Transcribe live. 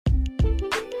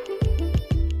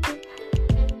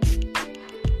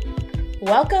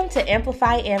Welcome to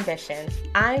Amplify Ambition.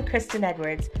 I'm Kristen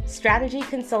Edwards, strategy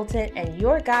consultant and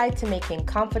your guide to making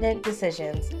confident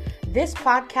decisions. This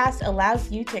podcast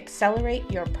allows you to accelerate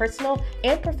your personal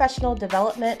and professional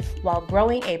development while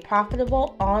growing a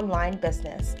profitable online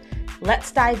business.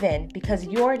 Let's dive in because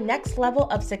your next level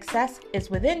of success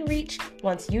is within reach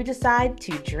once you decide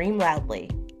to dream loudly.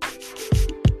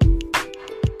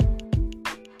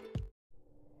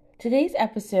 Today's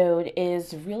episode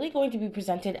is really going to be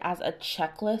presented as a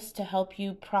checklist to help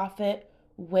you profit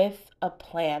with a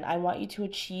plan. I want you to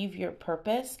achieve your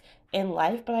purpose in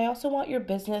life, but I also want your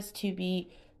business to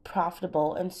be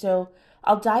profitable. And so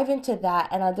I'll dive into that.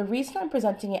 And the reason I'm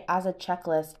presenting it as a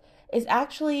checklist is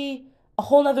actually a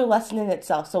whole nother lesson in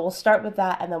itself. So we'll start with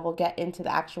that and then we'll get into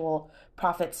the actual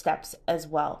profit steps as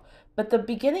well. But the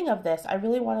beginning of this, I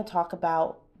really want to talk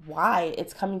about why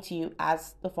it's coming to you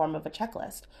as the form of a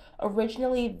checklist.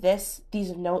 Originally,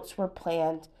 these notes were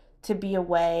planned to be a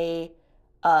way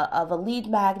of a lead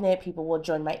magnet. People will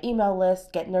join my email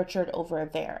list, get nurtured over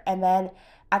there. And then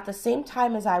at the same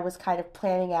time as I was kind of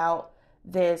planning out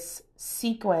this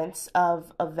sequence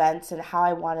of events and how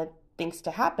I wanted things to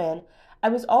happen, I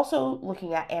was also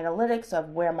looking at analytics of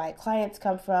where my clients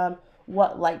come from,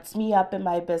 what lights me up in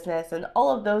my business, and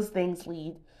all of those things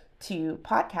lead to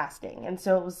podcasting. And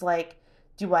so it was like,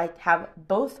 do I have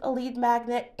both a lead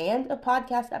magnet and a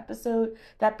podcast episode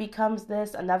that becomes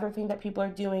this? Another thing that people are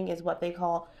doing is what they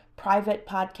call private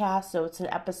podcasts. So it's an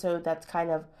episode that's kind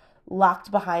of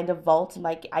locked behind a vault.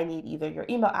 Like I need either your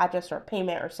email address or a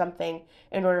payment or something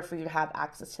in order for you to have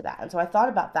access to that. And so I thought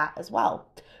about that as well.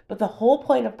 But the whole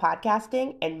point of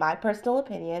podcasting, in my personal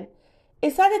opinion,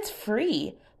 is that it's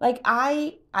free. Like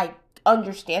I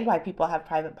understand why people have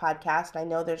private podcasts. I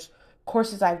know there's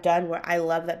courses I've done where I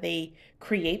love that they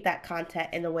create that content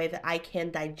in a way that I can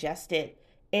digest it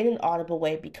in an audible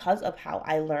way because of how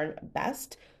I learn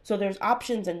best. So there's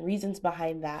options and reasons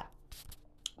behind that.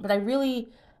 But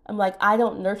I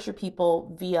don't nurture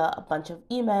people via a bunch of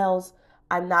emails.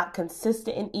 I'm not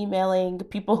consistent in emailing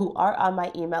people who are on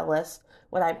my email list.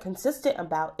 What I'm consistent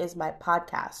about is my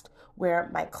podcast. Where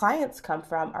my clients come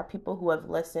from are people who have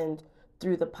listened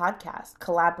through the podcast,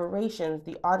 collaborations,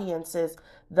 the audiences,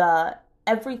 the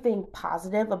everything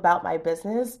positive about my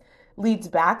business leads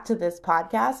back to this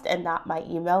podcast and not my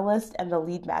email list and the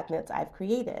lead magnets I've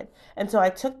created. And so I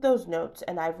took those notes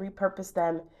and I've repurposed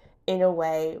them in a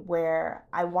way where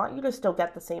I want you to still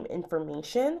get the same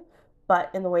information,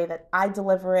 but in the way that I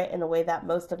deliver it, in a way that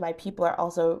most of my people are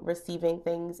also receiving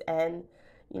things. And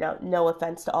no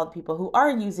offense to all the people who are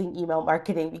using email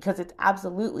marketing, because it's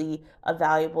absolutely a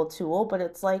valuable tool, but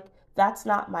it's like, that's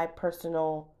not my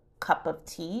personal cup of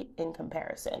tea in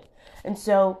comparison. And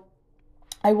so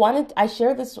I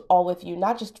share this all with you,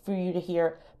 not just for you to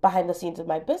hear behind the scenes of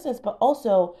my business, but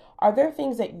also, are there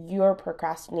things that you're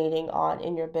procrastinating on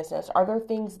in your business? Are there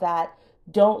things that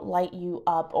don't light you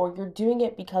up, or you're doing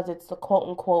it because it's the quote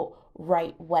unquote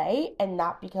right way and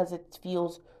not because it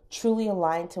feels truly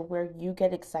aligned to where you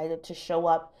get excited to show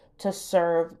up, to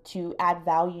serve, to add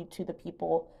value to the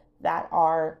people that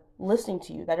are listening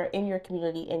to you, that are in your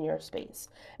community, in your space?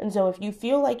 And so if you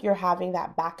feel like you're having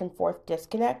that back and forth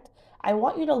disconnect, I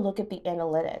want you to look at the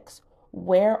analytics.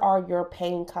 Where are your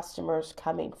paying customers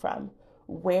coming from?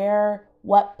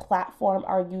 What platform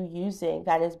are you using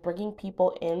that is bringing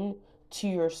people in to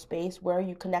your space? Where are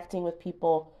you connecting with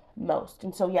people most?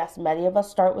 And so yes, many of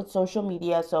us start with social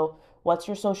media. So what's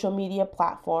your social media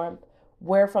platform?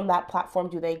 Where from that platform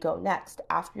do they go next?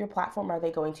 After your platform, are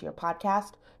they going to your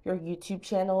podcast, your YouTube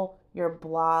channel, your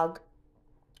blog?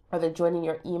 Are they joining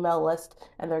your email list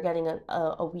and they're getting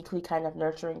a weekly kind of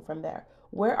nurturing from there?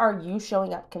 Where are you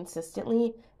showing up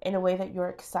consistently in a way that you're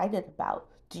excited about?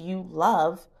 Do you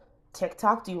love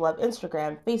TikTok? Do you love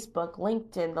Instagram, Facebook,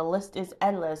 LinkedIn? The list is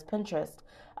endless. Pinterest.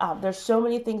 There's so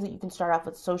many things that you can start off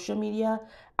with social media,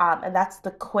 and that's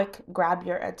the quick grab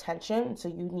your attention. So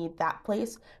you need that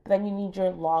place, but then you need your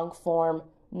long form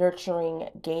nurturing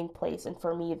gain place. And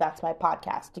for me, that's my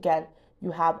podcast. Again,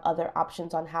 you have other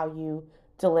options on how you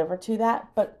deliver to that,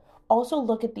 but also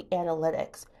look at the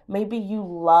analytics. Maybe you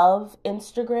love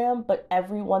Instagram, but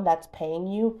everyone that's paying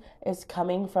you is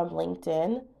coming from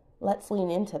LinkedIn. Let's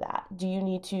lean into that. Do you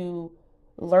need to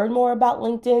learn more about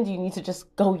LinkedIn? Do you need to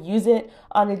just go use it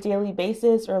on a daily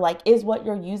basis? Or is what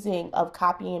you're using of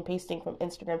copying and pasting from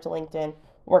Instagram to LinkedIn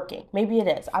working? Maybe it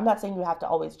is. I'm not saying you have to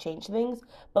always change things,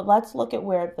 but let's look at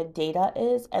where the data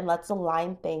is and let's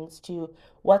align things to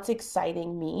what's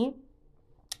exciting me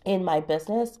in my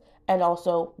business and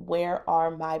also where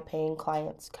are my paying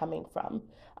clients coming from.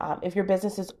 If your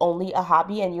business is only a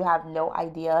hobby and you have no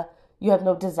idea you have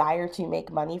no desire to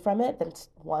make money from it, then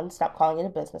one, stop calling it a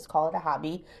business, call it a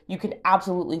hobby. You can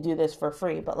absolutely do this for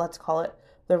free, but let's call it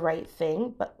the right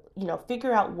thing. But,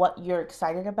 figure out what you're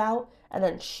excited about and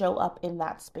then show up in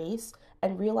that space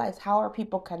and realize, how are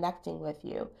people connecting with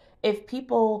you? If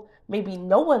people, maybe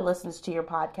no one listens to your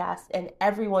podcast and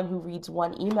everyone who reads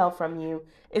one email from you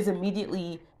is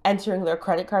immediately entering their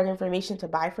credit card information to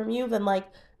buy from you, then like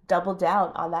double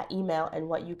down on that email and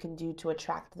what you can do to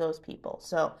attract those people.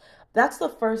 So that's the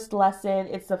first lesson.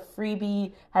 It's a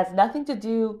freebie, has nothing to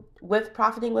do with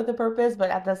profiting with a purpose,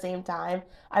 but at the same time,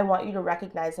 I want you to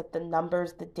recognize that the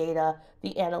numbers, the data,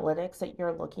 the analytics that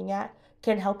you're looking at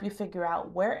can help you figure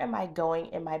out, where am I going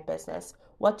in my business?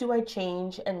 What do I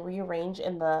change and rearrange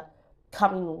in the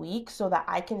coming week so that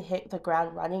I can hit the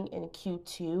ground running in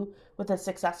Q2 with a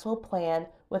successful plan,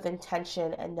 with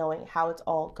intention, and knowing how it's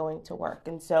all going to work.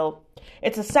 And so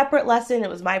it's a separate lesson. It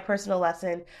was my personal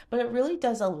lesson, but it really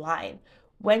does align.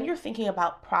 When you're thinking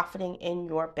about profiting in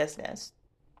your business,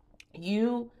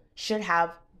 you should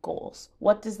have goals.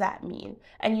 What does that mean?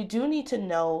 And you do need to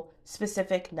know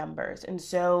specific numbers. And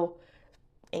so,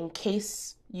 in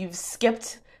case you've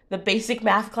skipped the basic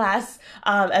math class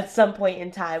at some point in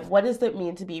time, what does it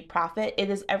mean to be profit? It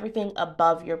is everything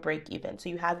above your break even. So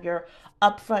you have your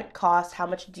upfront costs. How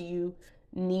much do you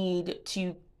need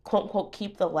to quote unquote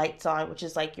keep the lights on, which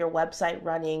is like your website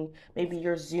running, maybe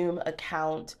your Zoom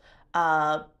account.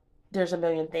 There's a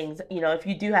million things. If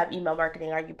you do have email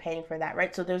marketing, are you paying for that,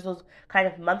 right? So there's those kind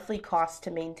of monthly costs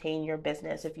to maintain your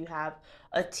business. If you have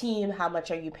a team, how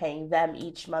much are you paying them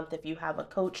each month? If you have a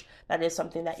coach, that is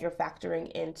something that you're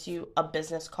factoring into a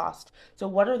business cost. So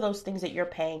what are those things that you're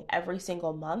paying every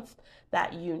single month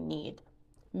that you need?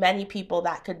 Many people,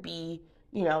 that could be,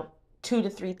 $2,000 to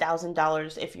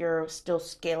 $3,000 if you're still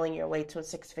scaling your way to a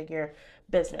six-figure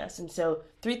business. And so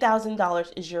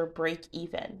 $3,000 is your break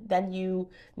even. Then you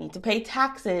need to pay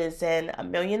taxes and a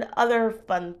million other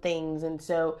fun things. And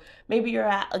so maybe you're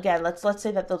at, again, let's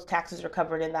say that those taxes are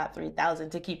covered in that 3,000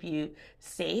 to keep you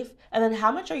safe. And then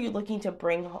how much are you looking to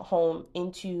bring home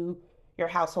into your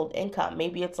household income?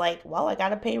 Maybe it's like, well, I got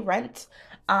to pay rent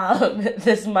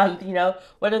this month,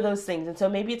 what are those things? And so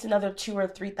maybe it's another $2,000 or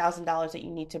 $3,000 that you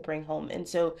need to bring home. And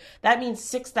so that means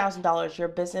 $6,000 your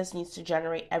business needs to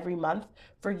generate every month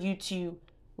for you to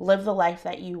live the life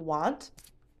that you want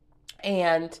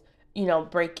and,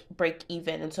 break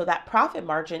even. And so that profit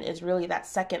margin is really that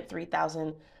second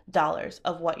 $3,000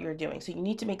 of what you're doing. So you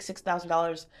need to make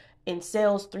 $6,000 in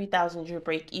sales, 3,000 is your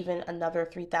break even, another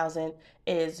 3,000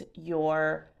 is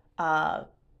your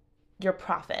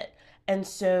profit. And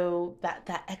so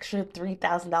that extra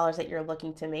 $3,000 that you're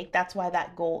looking to make, that's why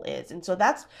that goal is. And so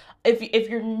that's, if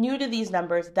you're new to these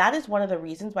numbers, that is one of the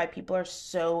reasons why people are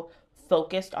so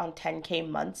focused on 10K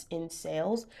months in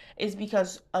sales, is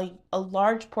because a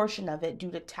large portion of it,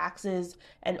 due to taxes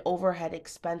and overhead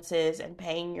expenses and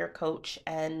paying your coach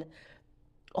and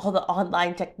all the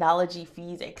online technology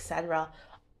fees, etc.,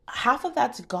 half of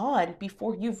that's gone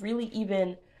before you've really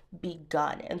even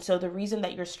begun. And so the reason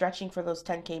that you're stretching for those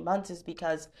 10K months is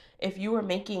because if you were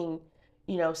making,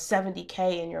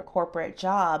 70K in your corporate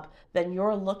job, then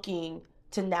you're looking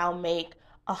to now make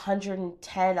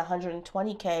 110,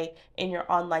 120K in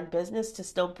your online business to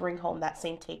still bring home that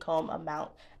same take home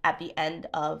amount at the end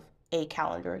of a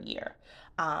calendar year.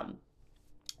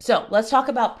 So let's talk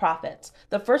about profits.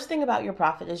 The first thing about your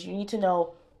profit is you need to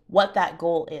know what that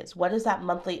goal is. What is that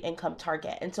monthly income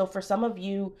target? And so for some of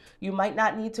you, you might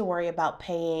not need to worry about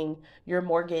paying your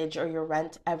mortgage or your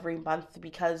rent every month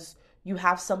because you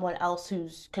have someone else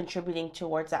who's contributing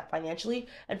towards that financially.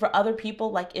 And for other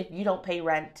people, like if you don't pay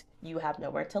rent, you have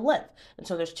nowhere to live. And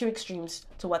so there's two extremes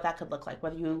to what that could look like,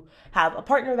 whether you have a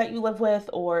partner that you live with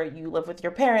or you live with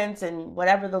your parents, and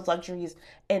whatever those luxuries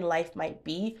in life might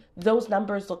be, those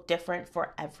numbers look different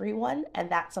for everyone. And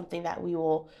that's something that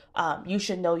you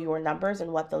should know your numbers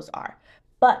and what those are.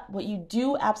 But what you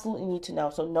do absolutely need to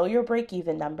know, so know your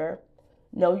break-even number,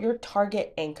 know your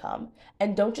target income,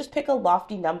 and don't just pick a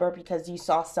lofty number because you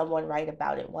saw someone write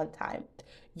about it one time.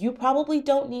 You probably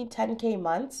don't need 10K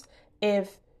months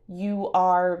if you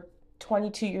are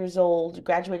 22 years old,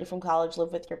 graduated from college,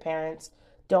 live with your parents,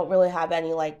 don't really have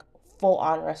any like full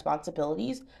on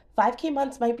responsibilities. 5K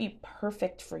months might be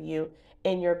perfect for you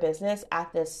in your business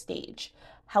at this stage.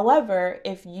 However,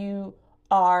 if you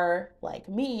are like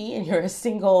me and you're a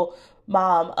single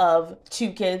mom of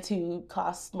two kids who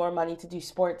costs more money to do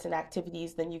sports and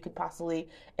activities than you could possibly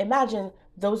imagine,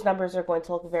 those numbers are going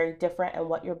to look very different, and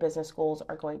what your business goals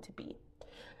are going to be.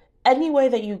 Any way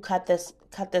that you cut this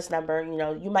number,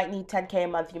 you might need 10K a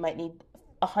month, you might need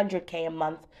 100K a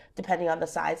month, depending on the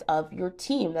size of your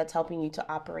team that's helping you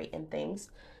to operate in things.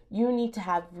 You need to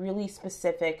have really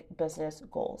specific business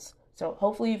goals. So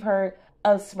hopefully you've heard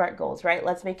of SMART goals, right?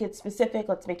 Let's make it specific.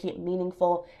 Let's make it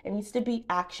meaningful. It needs to be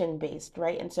action based,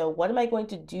 right? And so what am I going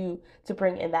to do to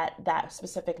bring in that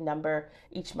specific number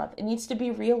each month? It needs to be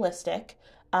realistic.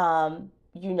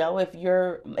 If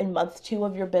you're in month 2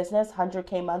 of your business,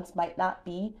 100K months might not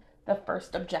be the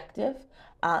first objective.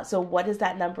 So what does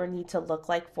that number need to look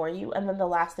like for you? And then the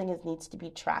last thing is needs to be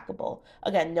trackable.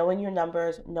 Again, knowing your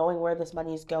numbers, knowing where this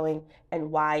money is going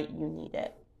and why you need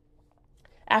it.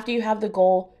 After you have the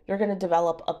goal, you're going to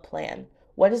develop a plan.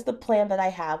 What is the plan that I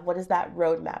have? What is that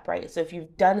roadmap, right? So if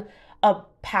you've done a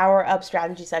power up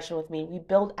strategy session with me, we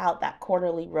build out that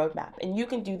quarterly roadmap. And you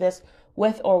can do this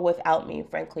with or without me,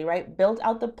 frankly, right? Build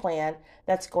out the plan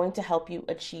that's going to help you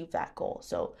achieve that goal.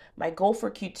 So my goal for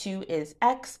Q2 is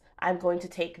X. I'm going to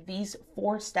take these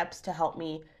 4 steps to help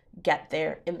me get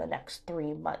there in the next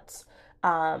 3 months.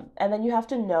 And then you have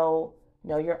to know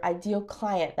your ideal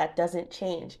client. That doesn't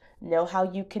change. Know how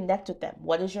you connect with them.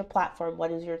 What is your platform?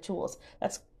 What is your tools?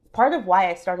 That's part of why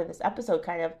I started this episode,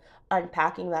 kind of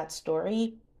unpacking that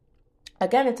story.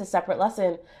 Again, it's a separate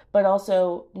lesson, but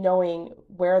also knowing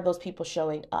where are those people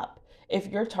showing up. If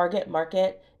your target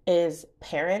market is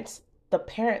parents, the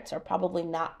parents are probably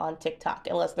not on TikTok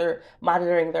unless they're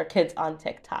monitoring their kids on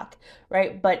TikTok,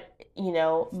 right? But,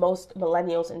 most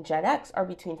millennials and Gen X are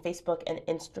between Facebook and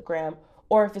Instagram,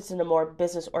 or if it's in a more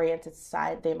business oriented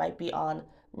side, they might be on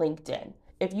LinkedIn.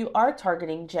 If you are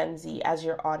targeting Gen Z as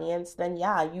your audience, then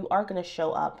yeah, you are going to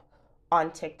show up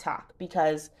on TikTok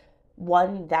because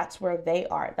one, that's where they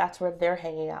are. That's where they're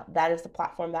hanging out. That is the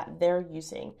platform that they're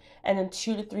using. And in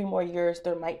 2 to 3 more years,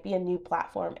 there might be a new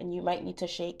platform and you might need to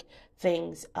shake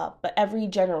things up. But every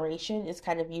generation is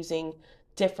kind of using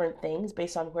different things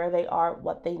based on where they are,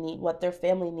 what they need, what their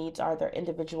family needs are, their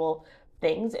individual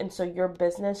things. And so your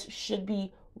business should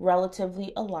be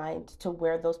relatively aligned to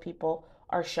where those people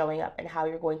are showing up and how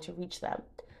you're going to reach them.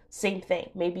 Same thing.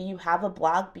 Maybe you have a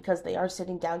blog because they are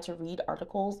sitting down to read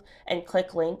articles and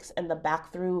click links and the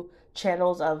back through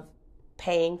channels of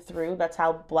paying through. That's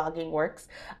how blogging works.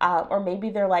 Or maybe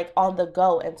they're like on the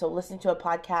go. And so listening to a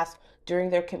podcast during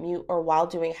their commute or while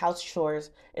doing house chores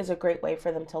is a great way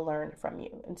for them to learn from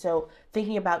you. And so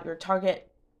thinking about your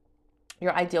target,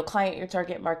 your ideal client, your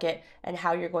target market, and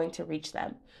how you're going to reach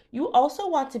them. You also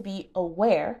want to be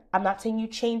aware, I'm not saying you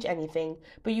change anything,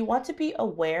 but you want to be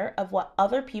aware of what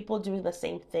other people doing the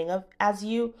same thing as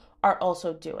you are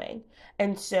also doing.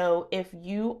 And so if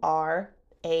you are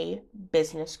a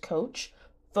business coach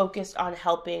focused on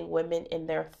helping women in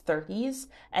their 30s,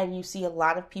 and you see a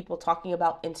lot of people talking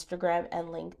about Instagram and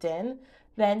LinkedIn,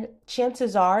 then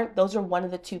chances are those are one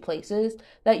of the 2 places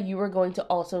that you are going to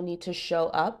also need to show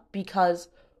up because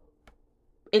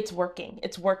it's working.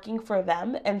 It's working for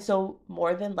them. And so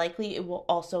more than likely it will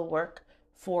also work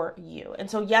for you. And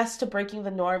so yes to breaking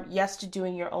the norm, yes to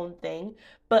doing your own thing,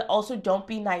 but also don't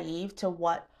be naive to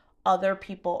what other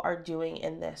people are doing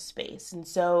in this space. And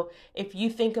so if you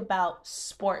think about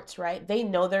sports, right? They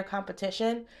know their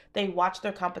competition. They watch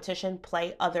their competition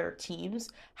play other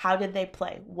teams. How did they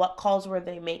play? What calls were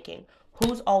they making?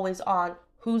 Who's always on?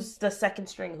 Who's the second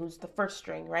string? Who's the first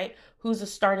string, right? Who's a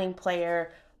starting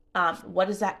player? What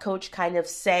does that coach kind of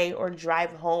say or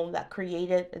drive home that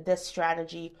created this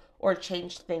strategy or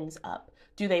changed things up?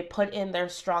 Do they put in their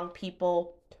strong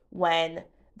people when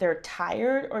they're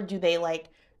tired, or do they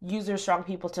use their strong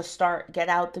people to get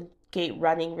out the gate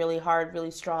running really hard,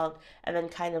 really strong, and then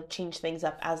kind of change things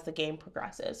up as the game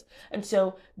progresses? And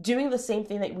so doing the same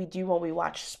thing that we do when we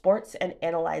watch sports and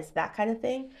analyze that kind of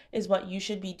thing is what you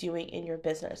should be doing in your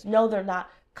business. No, they're not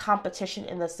competition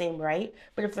in the same right,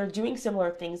 but if they're doing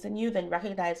similar things than you, then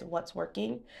recognize what's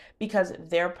working, because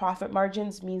their profit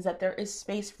margins means that there is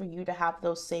space for you to have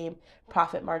those same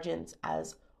profit margins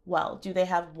as well. Do they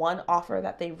have one offer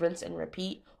that they rinse and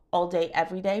repeat all day,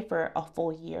 every day for a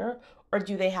full year? Or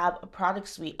do they have a product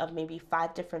suite of maybe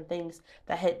 5 different things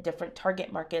that hit different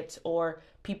target markets or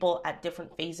people at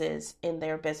different phases in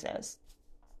their business?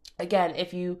 Again,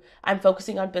 I'm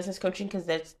focusing on business coaching because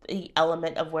that's the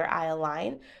element of where I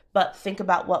align, but think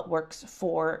about what works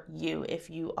for you.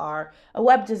 If you are a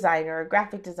web designer, a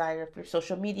graphic designer, if you're a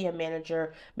social media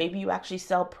manager, maybe you actually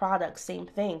sell products, same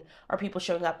thing. Are people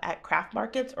showing up at craft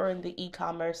markets or in the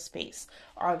e-commerce space?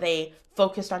 Are they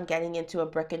focused on getting into a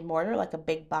brick and mortar, like a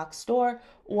big box store?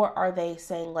 Or are they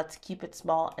saying, let's keep it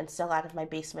small and sell out of my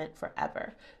basement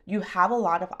forever? You have a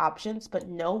lot of options, but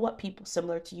know what people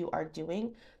similar to you are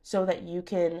doing so that you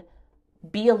can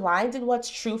be aligned in what's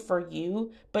true for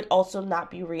you, but also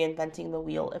not be reinventing the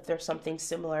wheel if there's something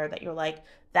similar that you're like,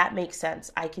 that makes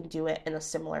sense. I can do it in a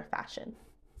similar fashion.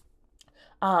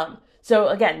 So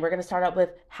again, we're going to start out with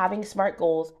having smart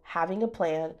goals, having a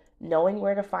plan, knowing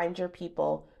where to find your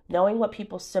people, knowing what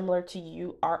people similar to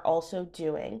you are also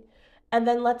doing. And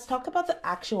then let's talk about the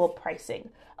actual pricing.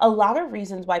 A lot of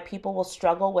reasons why people will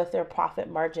struggle with their profit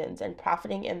margins and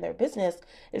profiting in their business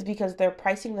is because they're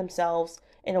pricing themselves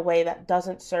in a way that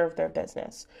doesn't serve their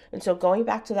business. And so going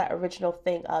back to that original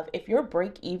thing of if your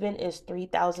break even is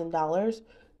 $3,000,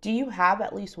 do you have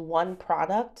at least one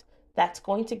product that's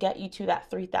going to get you to that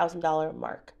 $3,000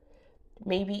 mark?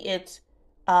 Maybe it's,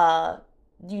 uh,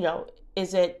 you know,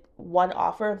 is it one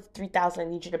offer of 3,000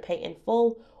 I need you to pay in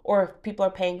full, or if people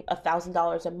are paying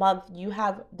 $1,000 a month, you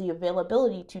have the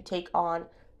availability to take on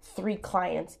 3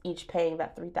 clients, each paying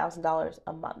that $3,000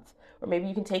 a month. Or maybe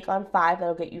you can take on 5,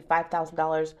 that'll get you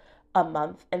 $5,000 a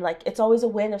month. And like, it's always a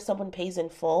win if someone pays in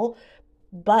full,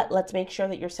 but let's make sure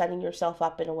that you're setting yourself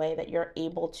up in a way that you're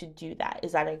able to do that.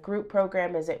 Is that a group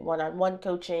program? Is it one-on-one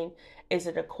coaching? Is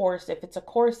it a course? If it's a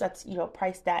course that's,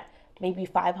 priced at maybe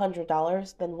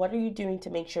 $500, then what are you doing to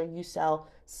make sure you sell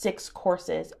 6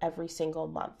 courses every single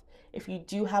month? If you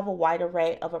do have a wide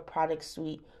array of a product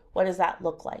suite, what does that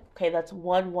look like? Okay, that's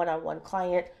one-on-one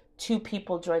client, 2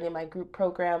 people joining my group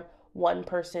program, 1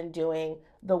 person doing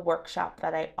the workshop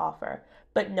that I offer.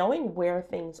 But knowing where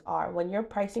things are, when you're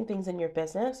pricing things in your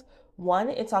business, one,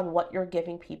 it's on what you're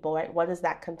giving people, right? What is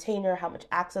that container? How much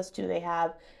access do they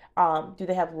have? Do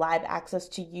they have live access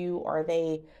to you? Or are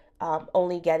they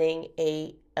only getting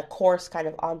a course kind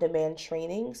of on-demand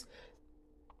trainings?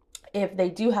 If they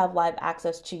do have live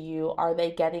access to you, are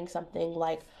they getting something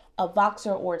like a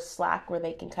Voxer or Slack where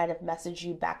they can kind of message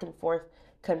you back and forth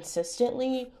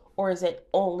consistently? Or is it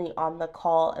only on the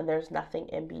call and there's nothing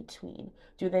in between?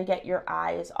 Do they get your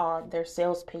eyes on their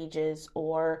sales pages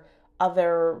or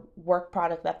other work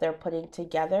product that they're putting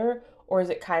together? Or is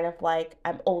it kind of like,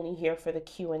 I'm only here for the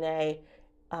Q&A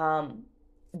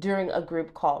during a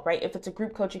group call, right? If it's a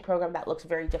group coaching program, that looks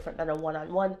very different than a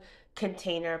one-on-one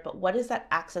container. But what is that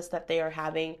access that they are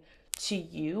having to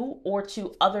you or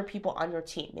to other people on your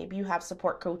team? Maybe you have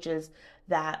support coaches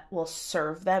that will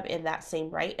serve them in that same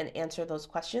right and answer those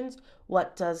questions.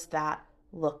 What does that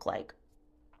look like?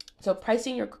 So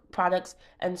pricing your products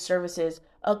and services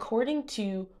according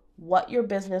to what your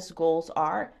business goals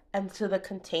are and to the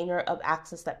container of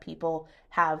access that people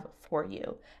have for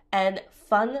you. And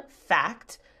fun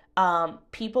fact,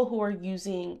 people who are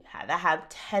using that have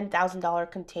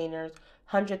 $10,000 containers,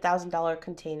 $100,000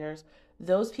 containers,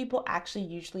 those people actually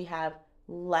usually have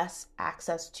less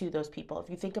access to those people. If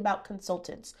you think about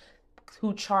consultants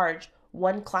who charge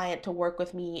one client to work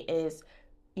with me is,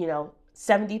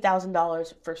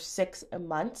 $70,000 for 6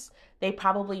 months, they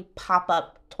probably pop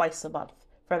up twice a month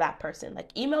for that person.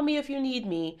 Like, email me if you need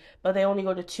me, but they only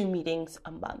go to 2 meetings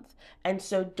a month. And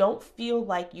so don't feel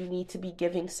like you need to be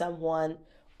giving someone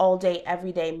all day,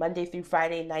 every day, Monday through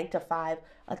Friday, 9 to 5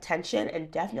 attention,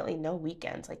 and definitely no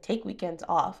weekends. Like, take weekends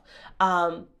off.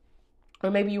 Or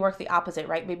maybe you work the opposite,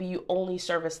 right? Maybe you only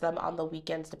service them on the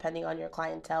weekends, depending on your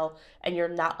clientele, and you're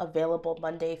not available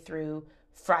Monday through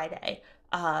Friday.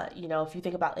 If you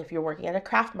think about if you're working at a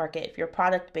craft market, if you're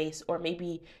product based, or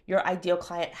maybe your ideal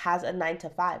client has a 9 to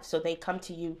 5, so they come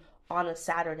to you on a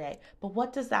Saturday. But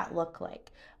what does that look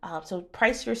like? So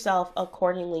price yourself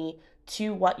accordingly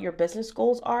to what your business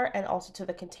goals are and also to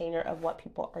the container of what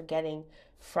people are getting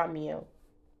from you.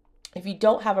 If you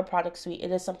don't have a product suite,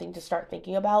 it is something to start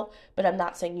thinking about, but I'm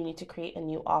not saying you need to create a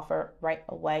new offer right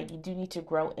away. You do need to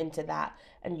grow into that.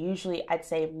 And usually I'd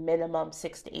say minimum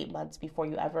 6 to 8 months before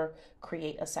you ever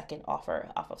create a second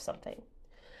offer off of something.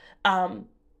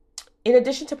 In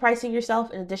addition to pricing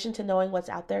yourself, in addition to knowing what's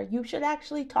out there, you should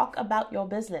actually talk about your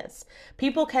business.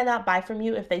 People cannot buy from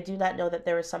you if they do not know that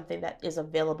there is something that is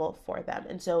available for them.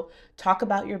 And so talk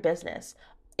about your business.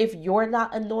 If you're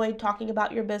not annoyed talking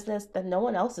about your business, then no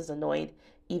one else is annoyed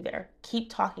either.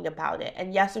 Keep talking about it.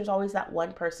 And yes, there's always that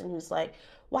one person who's like,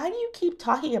 why do you keep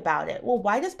talking about it? Well,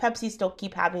 why does Pepsi still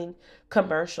keep having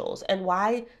commercials? And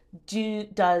why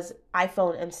does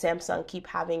iPhone and Samsung keep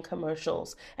having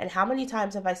commercials? And how many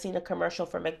times have I seen a commercial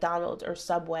for McDonald's or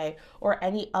Subway or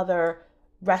any other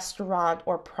restaurant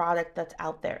or product that's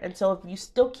out there? And so if you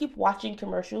still keep watching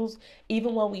commercials,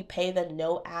 even when we pay the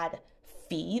no ad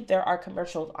feed, there are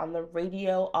commercials on the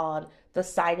radio, on the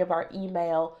side of our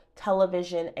email,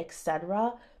 television,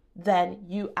 etc., then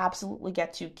you absolutely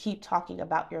get to keep talking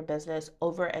about your business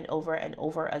over and over and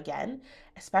over again,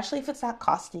 especially if it's not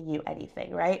costing you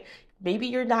anything, right? Maybe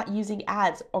you're not using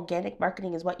ads, organic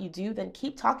marketing is what you do, then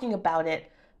keep talking about it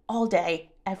all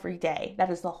day, every day. That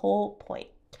is the whole point.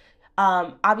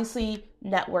 Obviously,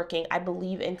 networking, I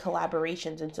believe in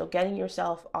collaborations. And so getting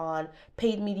yourself on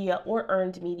paid media or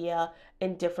earned media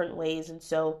in different ways. And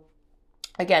so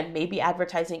again, maybe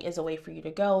advertising is a way for you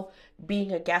to go,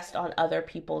 being a guest on other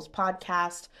people's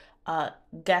podcasts,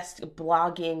 guest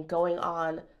blogging, going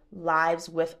on lives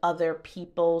with other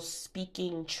people,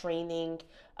 speaking, training,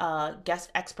 guest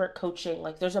expert coaching.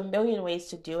 Like there's a million ways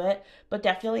to do it, but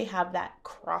definitely have that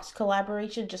cross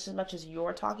collaboration just as much as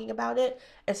you're talking about it.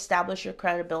 Establish your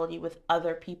credibility with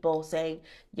other people saying,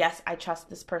 yes, I trust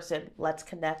this person. Let's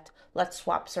connect. Let's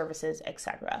swap services,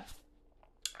 etc.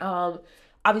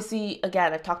 Obviously,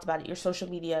 again, I've talked about it, your social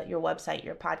media, your website,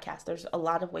 your podcast. There's a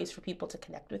lot of ways for people to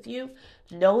connect with you.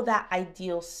 Know that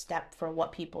ideal step for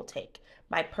what people take.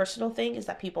 My personal thing is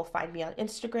that people find me on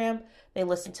Instagram. They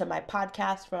listen to my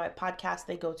podcast. From my podcast,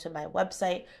 they go to my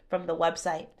website. From the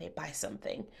website, they buy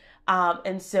something.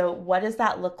 And so what does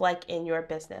that look like in your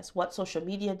business? What social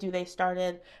media do they start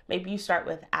in? Maybe you start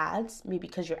with ads, maybe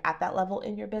because you're at that level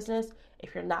in your business.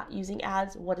 If you're not using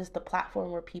ads, what is the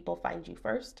platform where people find you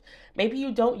first? Maybe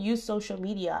you don't use social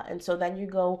media. And so then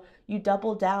you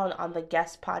double down on the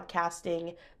guest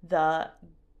podcasting, the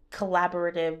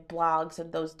collaborative blogs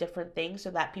and those different things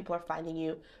so that people are finding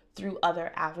you through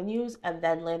other avenues and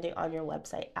then landing on your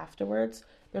website afterwards.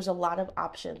 There's a lot of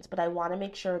options, but I want to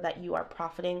make sure that you are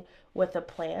profiting with a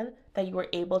plan, that you are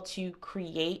able to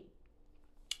create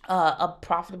a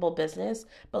profitable business,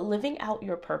 but living out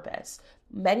your purpose.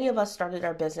 Many of us started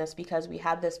our business because we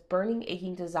had this burning,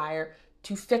 aching desire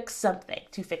to fix something,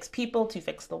 to fix people, to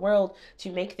fix the world,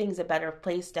 to make things a better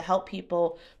place, to help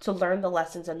people, to learn the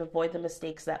lessons and avoid the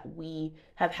mistakes that we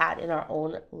have had in our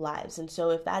own lives. And so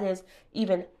if that is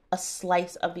even a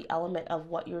slice of the element of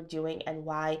what you're doing and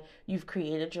why you've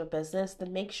created your business,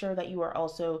 then make sure that you are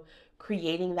also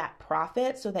creating that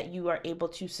profit so that you are able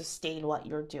to sustain what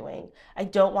you're doing. I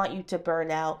don't want you to burn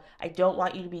out. I don't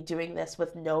want you to be doing this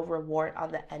with no reward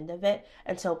on the end of it.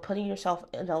 And so putting yourself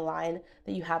in a line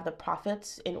that you have the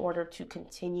profits in order to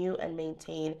continue and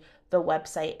maintain the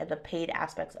website and the paid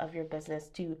aspects of your business,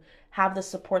 to have the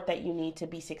support that you need to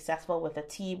be successful with a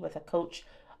team, with a coach,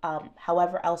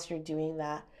 however else you're doing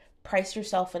that. Price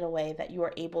yourself in a way that you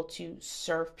are able to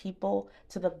serve people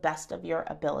to the best of your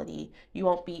ability. You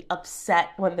won't be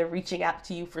upset when they're reaching out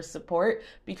to you for support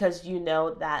because you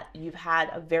know that you've had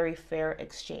a very fair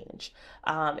exchange.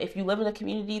 If you live in a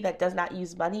community that does not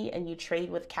use money and you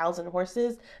trade with cows and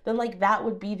horses, then like that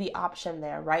would be the option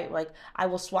there, right? Like I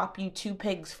will swap you 2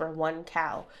 pigs for 1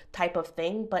 cow type of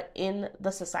thing. But in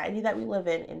the society that we live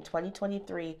in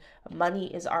 2023,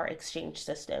 money is our exchange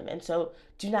system. And so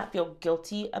do not feel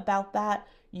guilty about that.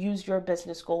 Use your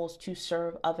business goals to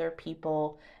serve other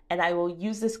people. And I will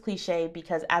use this cliche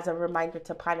because as a reminder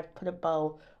to kind of put a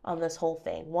bow on this whole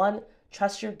thing. 1,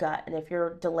 trust your gut. And if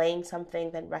you're delaying something,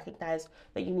 then recognize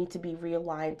that you need to be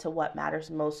realigned to what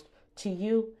matters most to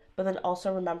you. But then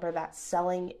also remember that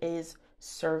selling is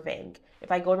serving.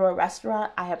 If I go to a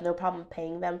restaurant, I have no problem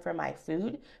paying them for my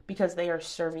food because they are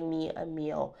serving me a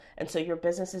meal. And so your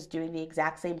business is doing the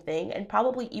exact same thing and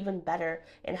probably even better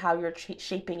in how you're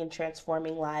shaping and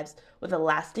transforming lives with a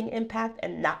lasting impact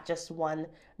and not just one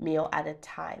meal at a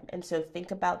time. And so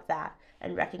think about that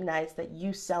and recognize that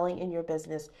you selling in your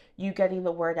business, you getting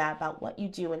the word out about what you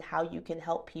do and how you can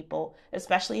help people,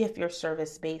 especially if you're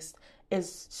service-based,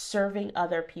 is serving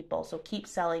other people. So keep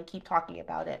selling, keep talking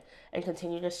about it, and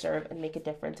continue to serve and make a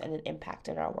difference and an impact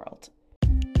in our world.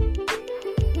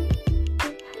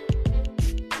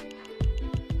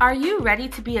 Are you ready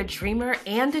to be a dreamer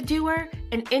and a doer?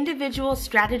 An individual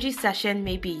strategy session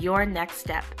may be your next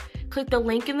step. Click the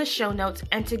link in the show notes,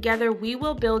 and together we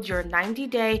will build your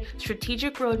 90-day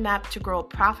strategic roadmap to grow a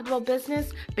profitable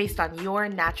business based on your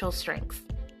natural strengths.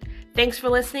 Thanks for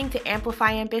listening to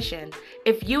Amplify Ambition.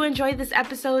 If you enjoyed this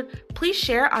episode, please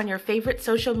share on your favorite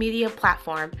social media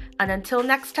platform. And until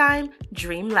next time,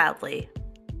 dream loudly.